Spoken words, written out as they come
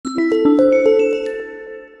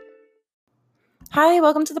Hi,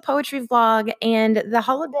 welcome to the poetry vlog. And the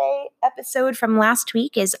holiday episode from last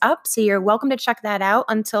week is up, so you're welcome to check that out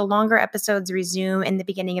until longer episodes resume in the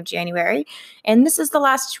beginning of January. And this is the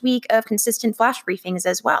last week of consistent flash briefings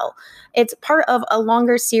as well. It's part of a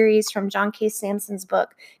longer series from John K. Samson's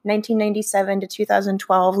book, 1997 to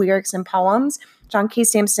 2012 Lyrics and Poems. John K.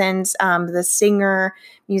 Samson's the singer,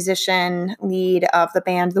 musician, lead of the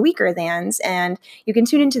band The Weakerthans. And you can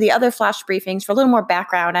tune into the other flash briefings for a little more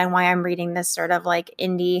background on why I'm reading this sort of like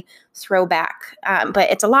indie throwback.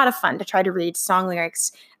 But it's a lot of fun to try to read song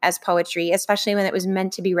lyrics as poetry, especially when it was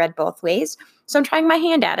meant to be read both ways. So I'm trying my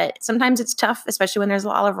hand at it. Sometimes it's tough, especially when there's a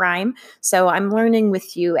lot of rhyme. So I'm learning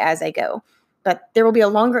with you as I go. But there will be a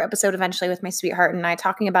longer episode eventually with my sweetheart and I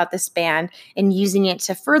talking about this band and using it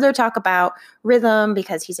to further talk about rhythm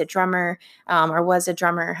because he's a drummer or was a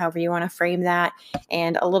drummer, however you want to frame that,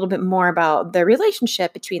 and a little bit more about the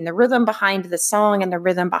relationship between the rhythm behind the song and the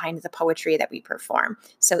rhythm behind the poetry that we perform.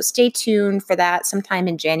 So stay tuned for that sometime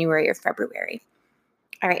in January or February.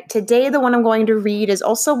 All right, today the one I'm going to read is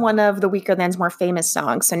also one of the Weakerthans' more famous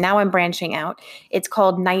songs, so now I'm branching out. It's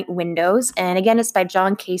called Night Windows, and again, it's by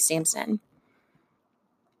John K. Samson.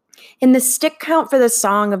 In the stick count for the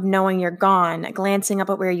song of knowing you're gone, glancing up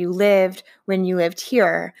at where you lived when you lived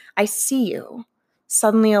here, I see you,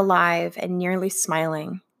 suddenly alive and nearly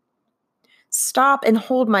smiling. Stop and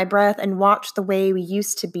hold my breath and watch the way we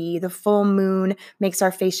used to be. The full moon makes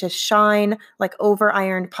our faces shine like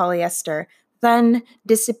over-ironed polyester, then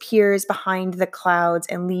disappears behind the clouds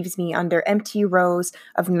and leaves me under empty rows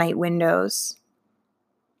of night windows.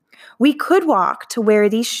 We could walk to where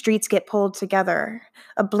these streets get pulled together,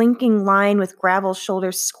 a blinking line with gravel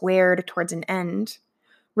shoulders squared towards an end,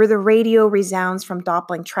 where the radio resounds from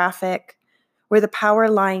doppling traffic, where the power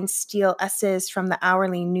lines steal S's from the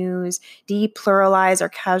hourly news, depluralize our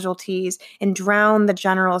casualties, and drown the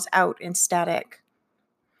generals out in static.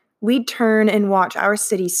 We'd turn and watch our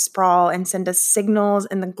city sprawl and send us signals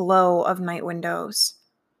in the glow of night windows.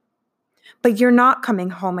 But you're not coming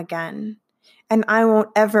home again. And I won't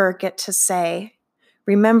ever get to say,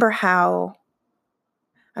 remember how,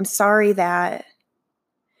 I'm sorry that,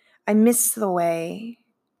 I miss the way,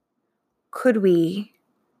 could we?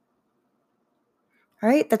 All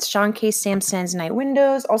right, that's John K. Samson's Night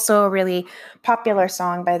Windows, also a really popular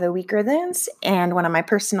song by the Weakerthans and one of my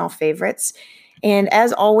personal favorites. And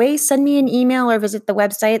as always, send me an email or visit the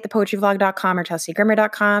website, thepoetryvlog.com or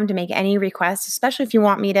chelseagrimmer.com to make any requests, especially if you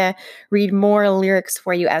want me to read more lyrics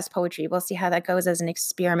for you as poetry. We'll see how that goes as an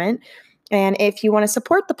experiment. And if you want to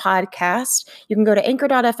support the podcast, you can go to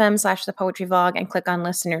anchor.fm/thepoetryvlog and click on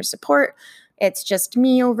listener support. It's just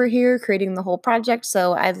me over here creating the whole project,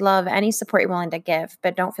 so I'd love any support you're willing to give,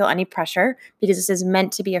 but don't feel any pressure because this is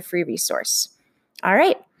meant to be a free resource. All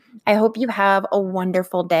right. I hope you have a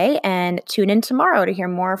wonderful day and tune in tomorrow to hear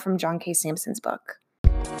more from John K. Samson's book.